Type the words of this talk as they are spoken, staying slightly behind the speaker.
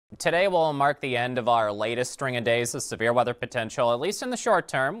Today will mark the end of our latest string of days of severe weather potential, at least in the short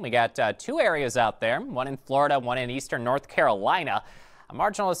term. We got two areas out there, one in Florida, one in eastern North Carolina. A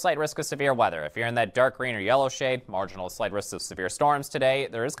marginal to slight risk of severe weather. If you're in that dark green or yellow shade, marginal to slight risk of severe storms today.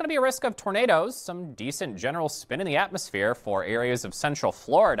 There is going to be a risk of tornadoes, some decent general spin in the atmosphere for areas of central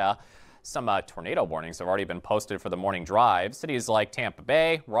Florida. Some tornado warnings have already been posted for the morning drive. Cities like Tampa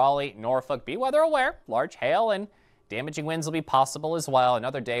Bay, Raleigh, Norfolk, be weather aware. Large hail and damaging winds will be possible as well.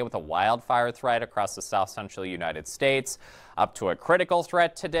 Another day with a wildfire threat across the south central United States. Up to a critical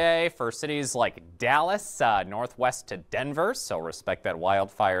threat today for cities like Dallas, northwest to Denver. So respect that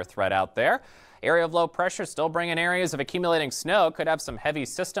wildfire threat out there. Area of low pressure still bringing areas of accumulating snow. Could have some heavy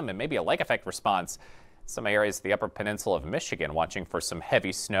system and maybe a lake effect response. Some areas of the upper peninsula of Michigan watching for some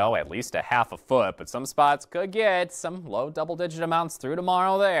heavy snow, at least a half a foot. But some spots could get some low double-digit amounts through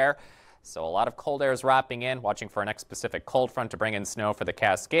tomorrow there. So a lot of cold air is wrapping in, watching for a next Pacific cold front to bring in snow for the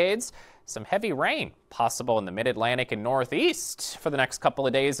Cascades. Some heavy rain possible in the mid-Atlantic and northeast for the next couple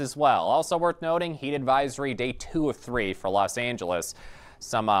of days as well. Also worth noting, heat advisory day 2 of 3 for Los Angeles.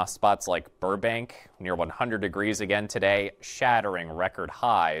 Some spots like Burbank near 100 degrees again today, shattering record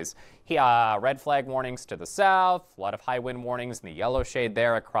highs. Red flag warnings to the south, a lot of high wind warnings in the yellow shade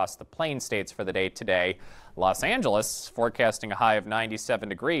there across the plain states for the day today. Los Angeles forecasting a high of 97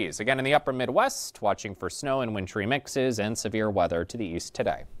 degrees. Again in the upper Midwest, watching for snow and wintry mixes and severe weather to the east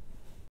today.